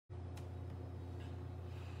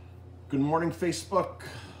Good morning, Facebook.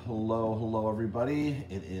 Hello, everybody.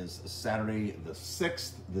 It is Saturday the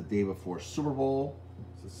 6th, the day before Super Bowl.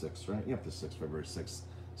 It's the 6th, right? Yep, the 6th, February 6th.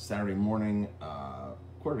 Saturday morning,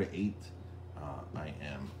 7:45. I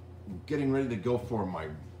am getting ready to go for my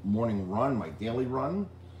morning run, my daily run.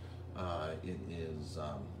 It is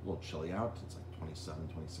a little chilly out. It's like 27,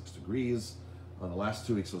 26 degrees. The last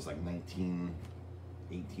 2 weeks it was like 19,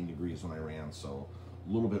 18 degrees when I ran, so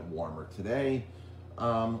a little bit warmer today.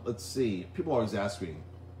 Let's see. People always ask me,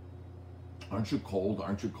 aren't you cold?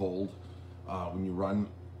 Aren't you cold when you run?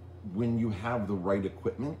 When you have the right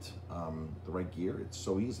equipment, the right gear, it's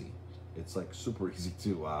so easy. It's like super easy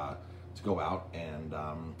to go out and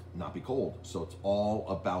not be cold. So it's all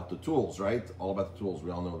about the tools, right? All about the tools. We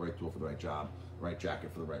all know the right tool for the right job, the right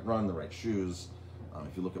jacket for the right run, the right shoes.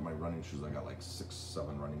 If you look at my running shoes, I got like 6,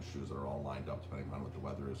 7 running shoes that are all lined up depending on what the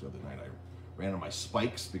weather is. The other night I ran on my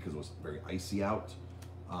spikes because it was very icy out.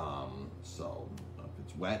 So if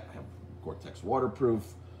it's wet, I have Gore-Tex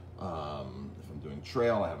waterproof. If I'm doing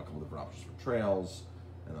trail, I have a couple different options for trails.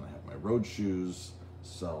 And then I have my road shoes.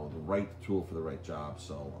 So the right tool for the right job.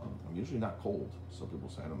 So I'm usually not cold. So people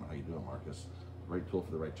say, I don't know how you do it, Marcus. The right tool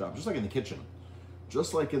for the right job. Just like in the kitchen.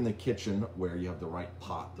 Just like in the kitchen where you have the right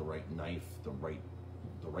pot, the right knife, the right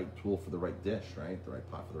tool for the right dish, right? The right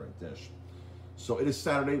pot for the right dish. So it is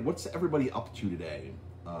Saturday. What's everybody up to today?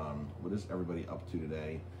 What is everybody up to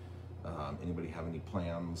today? Anybody have any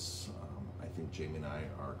plans? I think Jamie and I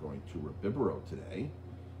are going to Rabibero today.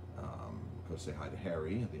 Go say hi to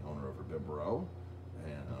Harry, the owner of Rabibero,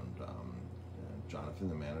 and Jonathan,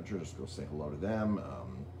 the manager. Just go say hello to them.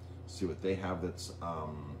 See what they have that's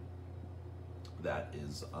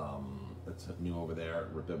new over there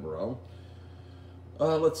at Rabibero.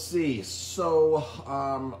 Let's see. So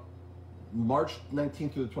March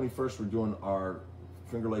 19th through the 21st, we're doing our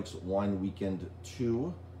Finger Lakes Wine Weekend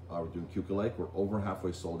 2. We're doing Cuca Lake. We're over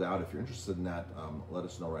halfway sold out. If you're interested in that, let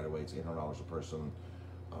us know right away. It's $800 a person.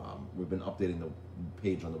 We've been updating the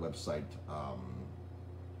page on the website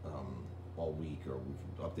all week, or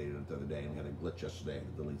we've updated it the other day, and we had a glitch yesterday to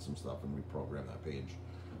delete some stuff and reprogram that page.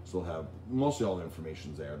 So we'll have mostly all the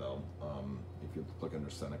information's there, though. If you click under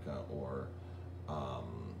Seneca or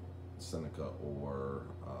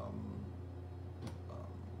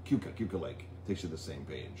Cuca Lake, takes you to the same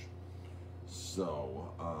page.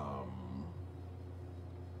 So,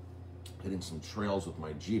 hitting some trails with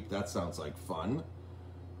my Jeep, that sounds like fun.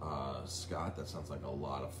 Scott, that sounds like a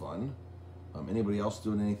lot of fun. Anybody else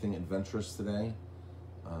doing anything adventurous today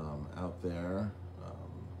out there?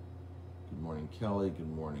 Good morning, Kelly. Good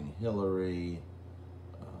morning, Hillary.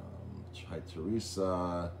 Hi,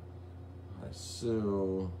 Teresa. Hi,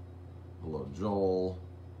 Sue. Hello, Joel.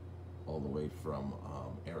 All the way from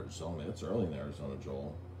Arizona. It's early in Arizona,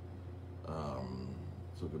 Joel.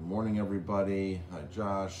 So good morning, everybody. Hi,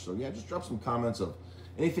 Josh. So yeah, just drop some comments of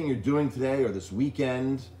anything you're doing today or this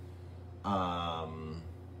weekend. Joel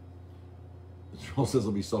says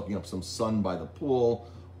he'll be soaking up some sun by the pool.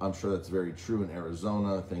 I'm sure that's very true in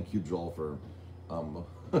Arizona. Thank you, Joel, for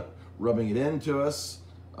rubbing it into us.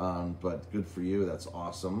 But good for you. That's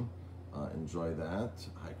awesome. Enjoy that.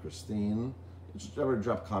 Hi, Christine. Just ever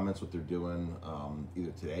drop comments what they're doing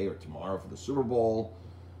either today or tomorrow for the Super Bowl,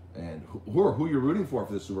 and who you're rooting for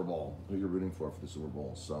the Super Bowl. Who you're rooting for the Super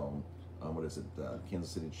Bowl. So, what is it? Kansas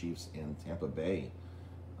City Chiefs and Tampa Bay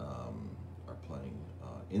are playing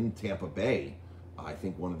in Tampa Bay. I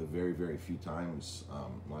think one of the very, very few times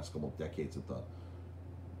in the last couple of decades that the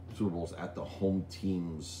Super Bowl's at the home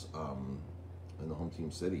teams in the home team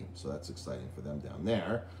city. So that's exciting for them down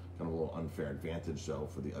there. Kind of a little unfair advantage though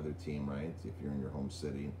for the other team, right? If you're in your home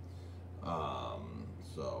city.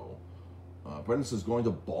 Brendan says going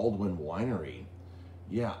to Baldwin Winery.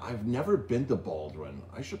 Yeah, I've never been to Baldwin.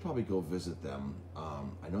 I should probably go visit them.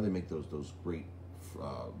 I know they make those great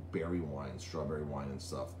berry wines, strawberry wine and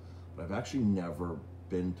stuff, but I've actually never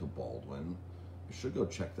been to Baldwin. I should go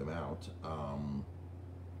check them out.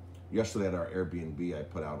 Yesterday at our Airbnb, I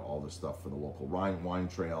put out all the stuff for the local wine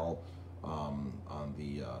trail on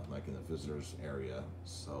the like in the visitors area.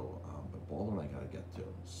 So, but Baldwin I gotta get to.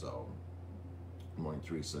 So, good morning,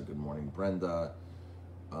 Teresa. Good morning, Brenda.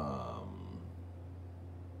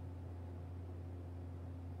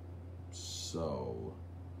 So,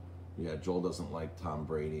 yeah, Joel doesn't like Tom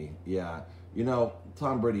Brady. Yeah, you know,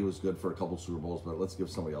 Tom Brady was good for a couple Super Bowls, but let's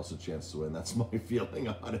give somebody else a chance to win. That's my feeling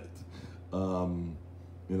on it.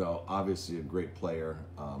 You know, obviously a great player,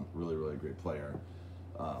 really, really great player.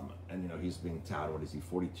 And, you know, he's being touted, what is he,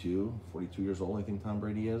 42 years old, I think Tom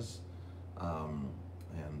Brady is.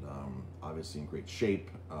 And obviously in great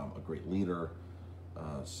shape, a great leader.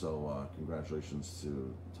 Congratulations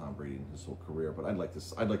to Tom Brady and his whole career. But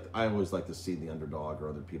I always like to see the underdog or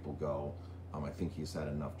other people go. I think he's had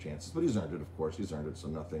enough chances, but he's earned it. Of course, he's earned it. So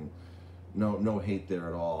no hate there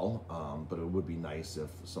at all. But it would be nice if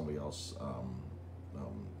somebody else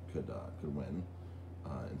could win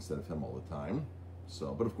instead of him all the time.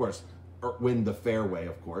 So, but of course, win the fair way,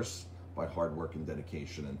 of course, by hard work and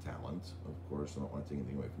dedication and talent. Of course, I don't want to take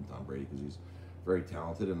anything away from Tom Brady because he's very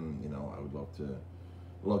talented, and I would love to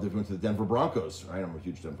have went to the Denver Broncos. Right, I'm a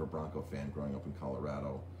huge Denver Bronco fan. Growing up in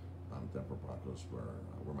Colorado, Denver Broncos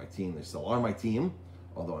were my team. They still are my team,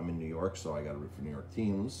 although I'm in New York, so I got to root for New York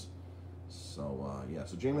teams. So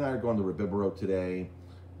so Jamie and I are going to Rabibaro today.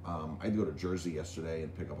 I had to go to Jersey yesterday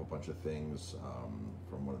and pick up a bunch of things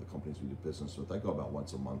from one of the companies we do business with. I go about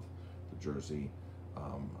once a month to Jersey.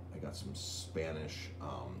 I got some Spanish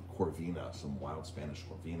Corvina, some wild Spanish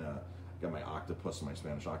Corvina. I got my octopus, my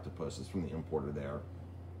Spanish octopus. It's from the importer there.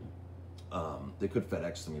 They could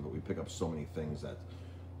FedEx to me, but we pick up so many things that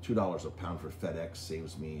 $2 a pound for FedEx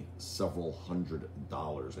saves me several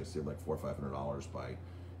 $100s. I save like $400 or $500 by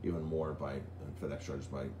even more by FedEx charges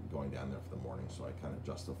by going down there for the morning, so I kind of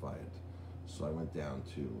justify it. So I went down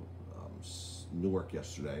to Newark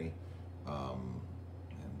yesterday, and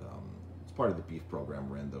it's part of the beef program.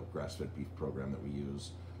 We're in the grass-fed beef program that we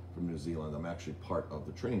use from New Zealand. I'm actually part of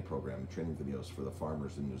the training program, training videos for the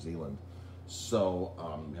farmers in New Zealand. So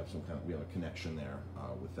we have a connection there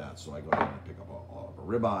with that. So I go down and pick up all of our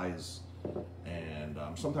ribeyes, and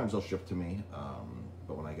sometimes they'll ship to me.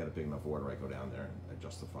 But when I get a big enough order, I go down there and I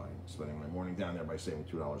justify spending my morning down there by saving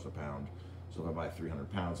 $2 a pound. So if I buy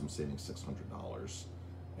 300 pounds, I'm saving $600.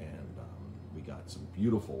 And we got some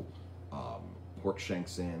beautiful pork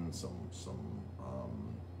shanks in, some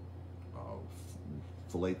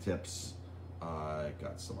fillet tips. I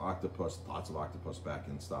got some octopus, lots of octopus back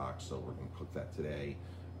in stock, so we're going to cook that today.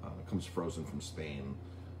 It comes frozen from Spain.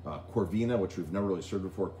 Corvina, which we've never really served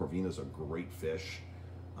before. Corvina is a great fish.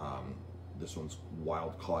 This one's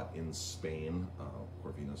wild caught in Spain.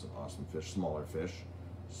 Corvina is an awesome fish, smaller fish.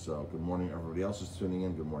 So good morning, everybody else is tuning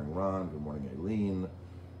in. Good morning, Ron. Good morning, Aileen.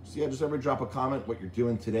 So yeah, just everybody drop a comment what you're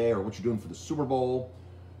doing today or what you're doing for the Super Bowl.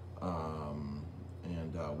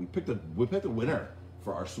 We picked a winner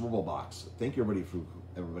for our Super Bowl box. Thank you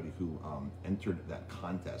everybody who entered that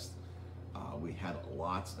contest. We had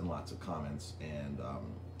lots and lots of comments, and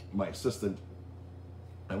my assistant,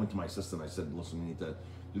 I went to my assistant, I said, listen, we need to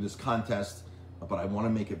do this contest, but I want to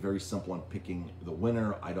make it very simple on picking the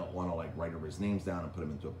winner. I don't want to like write everybody's names down and put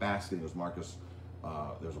them into a basket. He goes, Marcus,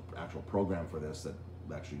 there's an actual program for this that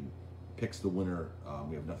actually picks the winner.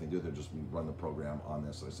 We have nothing to do with it, just we run the program on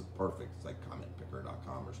this. So I said, perfect. It's like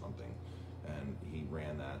commentpicker.com or something. And he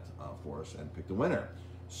ran that for us and picked the winner.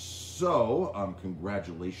 So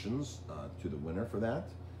congratulations to the winner for that.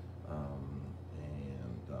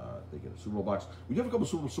 They get a Super Bowl box. We do have a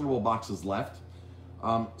couple Super Bowl boxes left.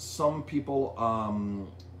 Some people,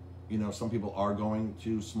 some people are going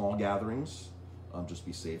to small gatherings. Just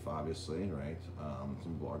be safe, obviously, right?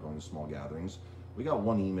 Some people are going to small gatherings. We got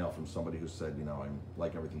one email from somebody who said, I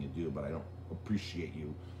like everything you do, but I don't appreciate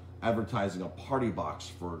you advertising a party box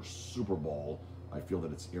for Super Bowl. I feel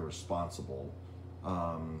that it's irresponsible.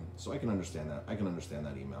 So I can understand that. I can understand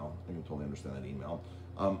that email. I can totally understand that email.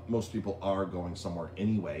 Most people are going somewhere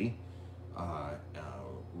anyway. A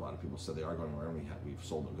lot of people said they are going where we've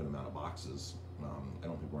sold a good amount of boxes. I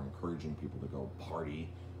don't think we're encouraging people to go party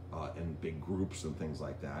in big groups and things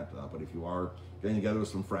like that. But if you are getting together with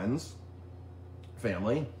some friends,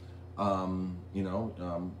 family,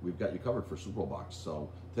 we've got you covered for Super Bowl box.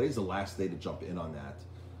 So today's the last day to jump in on that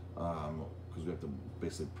because we have to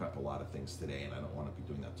basically prep a lot of things today, and I don't want to be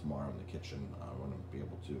doing that tomorrow in the kitchen. I want to be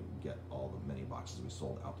able to get all the many boxes we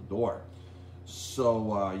sold out the door.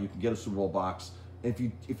 So you can get a Super Bowl box. If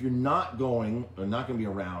you're not going or not going to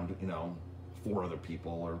be around, 4 other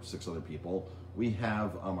people or 6 other people, we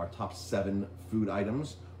have our top 7 food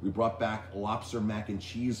items. We brought back lobster mac and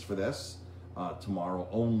cheese for this. Tomorrow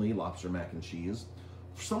only lobster mac and cheese.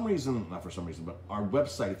 For some reason, not for some reason, but our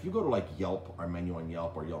website, if you go to like Yelp, our menu on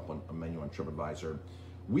Yelp or Yelp on a menu on TripAdvisor,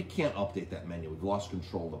 we can't update that menu. We've lost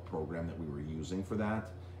control of the program that we were using for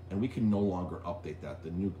that, and we can no longer update that.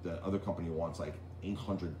 The other company wants like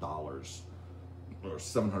 $800 or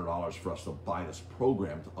 $700 for us to buy this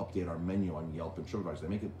program to update our menu on Yelp and TripAdvisor.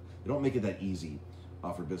 They don't make it that easy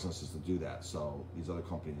for businesses to do that. So these other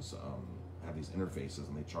companies have these interfaces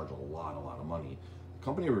and they charge a lot of money. The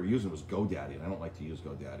company we were using was GoDaddy, and I don't like to use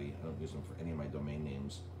GoDaddy. I don't use them for any of my domain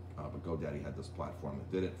names, but GoDaddy had this platform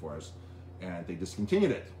that did it for us, and they discontinued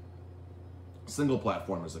it. Single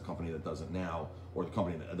Platform is the company that does it now, or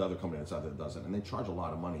the other company that's out there that does it, and they charge a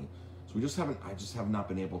lot of money. So I just have not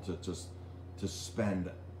been able to spend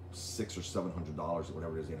 $600 or $700 or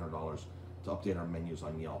whatever it is, $800 to update our menus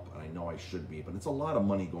on Yelp, and I know I should be, but it's a lot of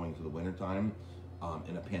money going through the wintertime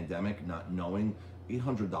in a pandemic, not knowing.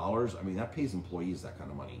 $800, I mean, that pays employees that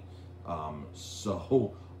kind of money.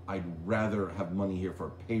 So I'd rather have money here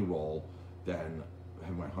for payroll than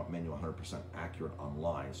have my menu 100% accurate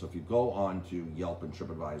online. So if you go on to Yelp and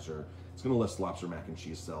TripAdvisor, it's going to list lobster mac and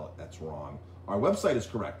cheese sell. That's wrong. Our website is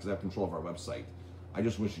correct because I have control of our website. I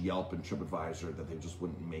just wish Yelp and TripAdvisor that they just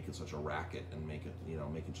wouldn't make it such a racket and make it,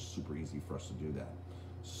 make it just super easy for us to do that.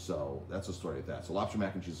 So that's the story of that. So lobster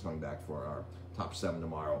mac and cheese is coming back for our top 7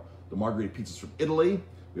 tomorrow. The margherita pizzas from Italy.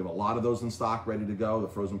 We have a lot of those in stock, ready to go. The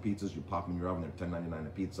frozen pizzas, you pop them in your oven, they're $10.99 a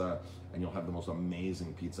pizza, and you'll have the most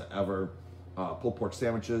amazing pizza ever. Pulled pork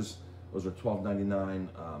sandwiches, those are $12.99.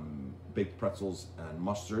 Baked pretzels and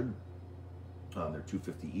mustard, they're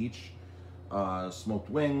 $2.50 each. Smoked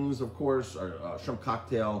wings, of course, our shrimp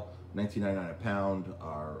cocktail, $19.99 a pound.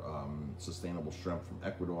 Our sustainable shrimp from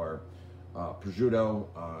Ecuador. Prosciutto,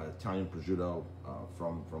 Italian prosciutto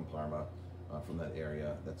from Parma, from that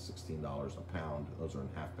area. That's $16 a pound. Those are in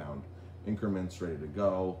half-pound increments, ready to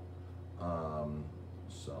go.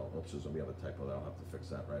 So, oops, we have a typo there. I'll have to fix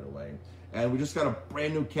that right away. And we just got a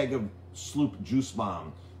brand new keg of Sloop Juice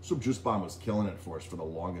Bomb. Sloop Juice Bomb was killing it for us for the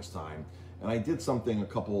longest time. And I did something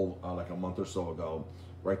like a month or so ago,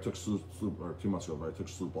 where I took Sloop, or 2 months ago, where I took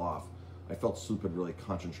Sloop off. I felt Sloop had really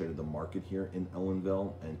concentrated the market here in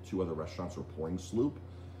Ellenville, and 2 other restaurants were pouring Sloop.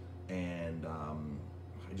 And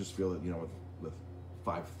I just feel that, with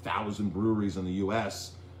 5,000 breweries in the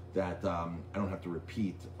U.S., that I don't have to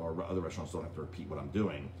repeat, or other restaurants don't have to repeat what I'm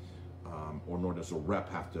doing, or nor does a rep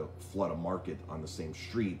have to flood a market on the same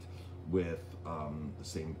street with the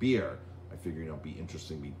same beer. I figure, be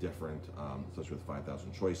interesting, be different, especially with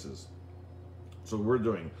 5,000 choices. So we're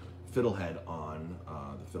doing Fiddlehead on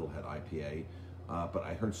the Fiddlehead IPA, but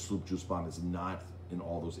I heard Sloop Juice Bomb is not in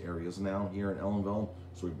all those areas now here in Ellenville,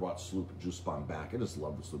 so we brought Sloop Juice Bomb back. I just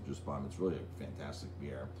love the Sloop Juice Bomb. It's really a fantastic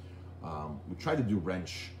beer. We tried to do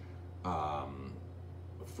Wrench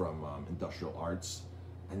from Industrial Arts,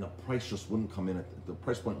 and the price just wouldn't come in. The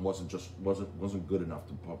price point wasn't good enough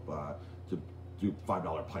to do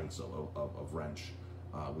 $5 pints of Wrench.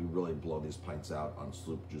 We really blow these pints out on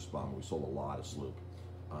Sloop Juice Bomb. We sold a lot of Sloop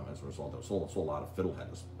as a result. We sold a lot of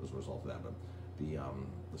Fiddlehead as a result of that. But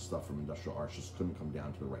the stuff from Industrial Arts just couldn't come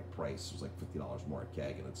down to the right price. It was like $50 more a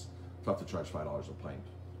keg, and it's tough to charge $5 a pint.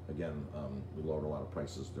 Again, we lowered a lot of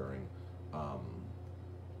prices during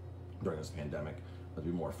this pandemic to be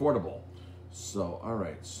more affordable. So, all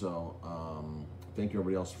right. So, thank you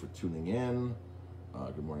everybody else for tuning in.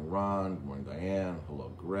 Good morning, Ron. Good morning, Diane.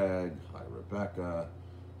 Hello, Greg. Hi, Rebecca.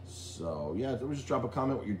 So, yeah, just drop a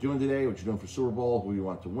comment what you're doing today, what you're doing for Super Bowl, who you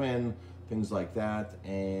want to win, things like that.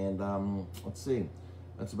 And let's see.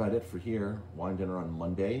 That's about it for here. Wine dinner on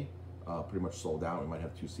Monday. Pretty much sold out. We might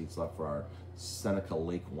have 2 seats left for our Seneca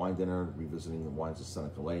Lake wine dinner, revisiting the wines of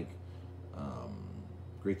Seneca Lake.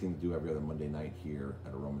 Great thing to do every other Monday night here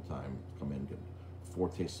at Aroma Time. Come in, get 4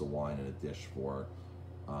 tastes of wine and a dish for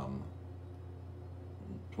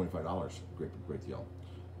 $25. Great deal.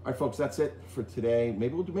 All right, folks, that's it for today.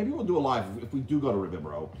 Maybe we'll do a live if we do go to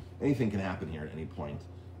Ribibro. Anything can happen here at any point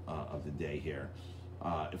of the day here.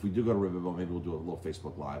 If we do go to Ribibro, maybe we'll do a little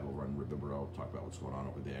Facebook Live over on Ribibro, talk about what's going on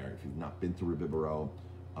over there. If you've not been to Ribibro,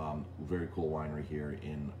 very cool winery here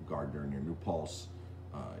in Gardner near New Paltz.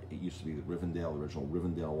 It used to be the original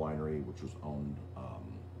Rivendell Winery, which was owned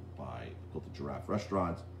by the Giraffe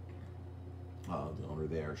Restaurant. The owner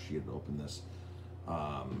there, she had opened this.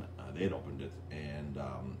 They had opened it, and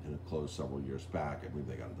it had closed several years back. I believe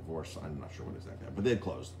they got a divorce. I'm not sure what exactly, but they had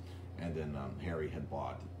closed. And then Harry had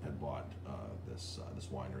bought this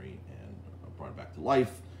winery and brought it back to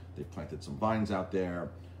life. They planted some vines out there.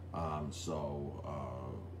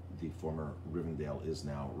 The former Rivendell is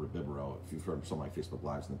now Ribibro. If you've heard some of my Facebook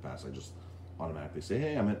Lives in the past, I just automatically say,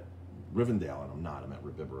 hey, I'm at Rivendell, and I'm not. I'm at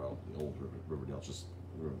Ribibro. The old Riverdale. It's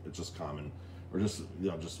just common, or just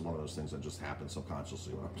one of those things that just happens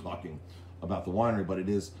subconsciously when I'm talking about the winery. But it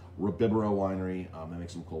is Ribibro Winery. They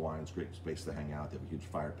make some cool wines. Great space to hang out. They have a huge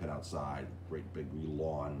fire pit outside. Great big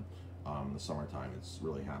lawn. In the summertime, it's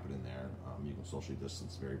really happening there. You can socially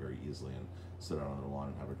distance very, very easily and sit out on the lawn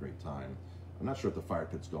and have a great time. I'm not sure if the fire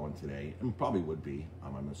pit's going today, and probably would be.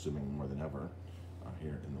 I'm assuming more than ever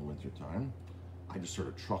here in the winter time. I just heard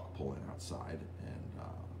a truck pulling outside and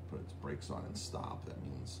put its brakes on and stop. That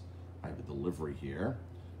means I have a delivery here.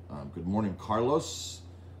 Good morning, Carlos.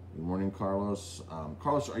 Good morning, Carlos.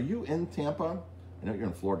 Carlos, are you in Tampa? I know you're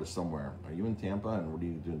in Florida somewhere. Are you in Tampa? And what are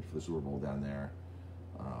you doing for the Super Bowl down there?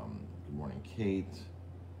 Good morning, Kate.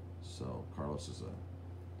 So Carlos is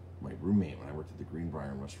my roommate when I worked at the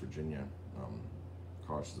Greenbrier in West Virginia.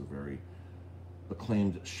 Carlos is a very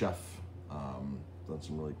acclaimed chef. Done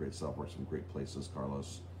some really great stuff, worked some great places,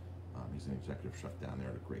 Carlos. He's an executive chef down there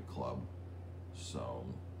at a great club. So,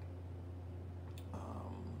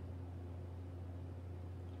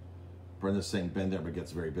 Brenda's saying, been there but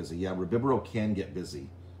gets very busy. Yeah, Rabibero can get busy.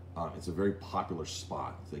 It's a very popular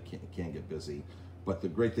spot. So it can get busy. But the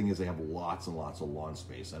great thing is they have lots and lots of lawn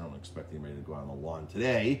space. I don't expect anybody to go out on the lawn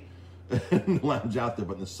today and lounge out there,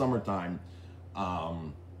 but in the summertime,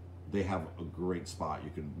 they have a great spot.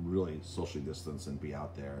 You can really socially distance and be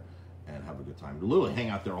out there and have a good time. You literally hang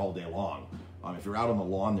out there all day long. If you're out on the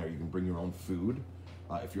lawn there, you can bring your own food.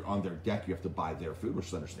 If you're on their deck, you have to buy their food, which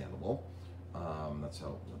is understandable. That's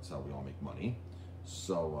how we all make money.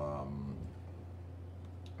 So,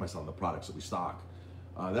 based on the products that we stock.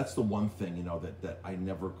 That's the one thing, you know, that I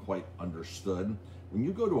never quite understood. When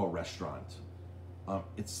you go to a restaurant,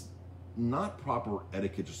 it's not proper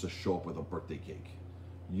etiquette just to show up with a birthday cake.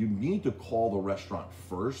 You need to call the restaurant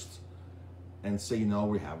first and say, you know,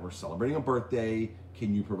 we're celebrating a birthday.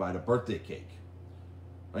 Can you provide a birthday cake?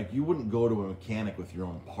 Like, you wouldn't go to a mechanic with your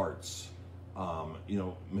own parts. You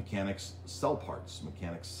know, mechanics sell parts.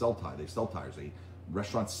 Mechanics sell tires. They sell tires.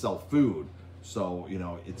 Restaurants sell food. So, you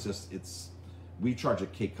know, we charge a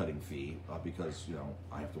cake cutting fee because, you know,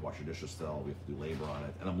 I have to wash your dishes still. We have to do labor on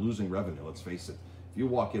it, and I'm losing revenue. Let's face it. If you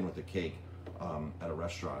walk in with a cake at a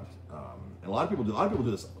restaurant, and a lot of people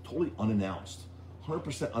do this totally unannounced,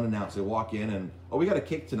 100% unannounced. They walk in and, oh, we got a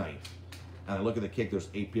cake tonight, and I look at the cake. There's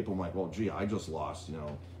 8 people. I'm like, well, gee, I just lost, you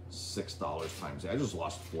know, $6 times. I just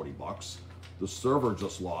lost $40. The server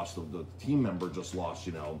just lost. The team member just lost,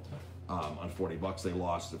 you know, on $40. They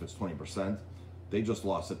lost, if it's 20%, they just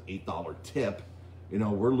lost an $8 tip. You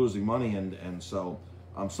know, we're losing money, and so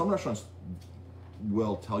some restaurants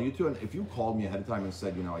will tell you to. And if you called me ahead of time and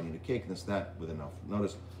said, you know, I need a cake and this, that, with enough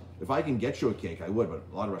notice, if I can get you a cake, I would. But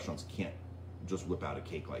a lot of restaurants can't just whip out a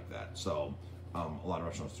cake like that. So a lot of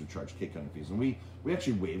restaurants do charge cake cutting fees, and we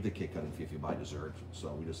actually waive the cake cutting fee if you buy dessert.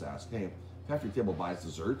 So we just ask, hey, if half your table buys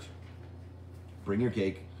dessert, bring your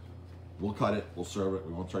cake. We'll cut it. We'll serve it.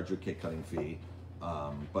 We won't charge you a cake cutting fee.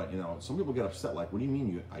 But, you know, some people get upset, like, what do you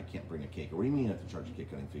mean I can't bring a cake? Or what do you mean I have to charge a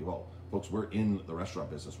cake cutting fee? Well, folks, we're in the restaurant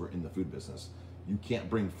business. We're in the food business. You can't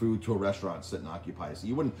bring food to a restaurant, sit and occupy. So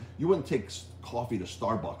you wouldn't take coffee to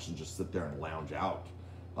Starbucks and just sit there and lounge out.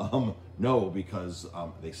 No, because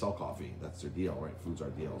they sell coffee. That's their deal, right? Food's our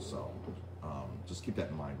deal. So just keep that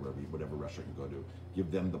in mind whatever restaurant you go to. Give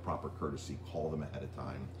them the proper courtesy. Call them ahead of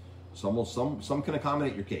time. Some can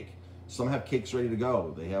accommodate your cake. Some have cakes ready to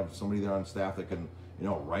go. They have somebody there on staff that can, you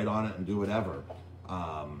know, write on it and do whatever.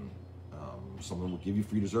 Someone will give you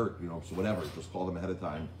free dessert, you know, so whatever. Just call them ahead of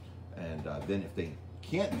time. And then if they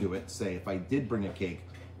can't do it, say, if I did bring a cake,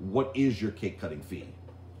 what is your cake cutting fee?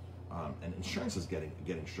 And insurance is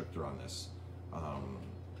getting stricter on this.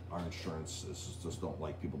 Our insurance just don't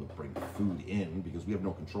like people to bring food in because we have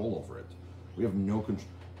no control over it. We have no control.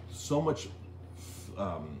 So much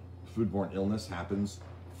foodborne illness happens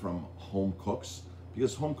from home cooks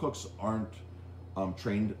because home cooks aren't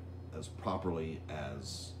trained as properly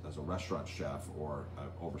as a restaurant chef or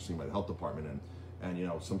overseen by the health department, and you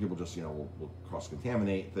know, some people just, you know, will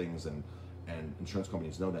cross-contaminate things, and insurance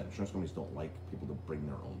companies know that. Insurance companies don't like people to bring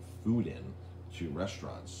their own food in to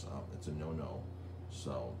restaurants. It's a no-no.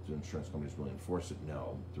 So do insurance companies really enforce it?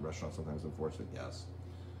 No. Do restaurants sometimes enforce it? Yes.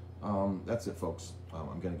 That's it, folks.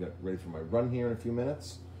 I'm gonna get ready for my run here in a few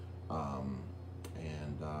minutes.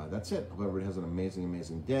 And that's it. Hope everybody has an amazing,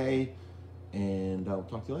 amazing day, and I'll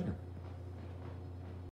talk to you later.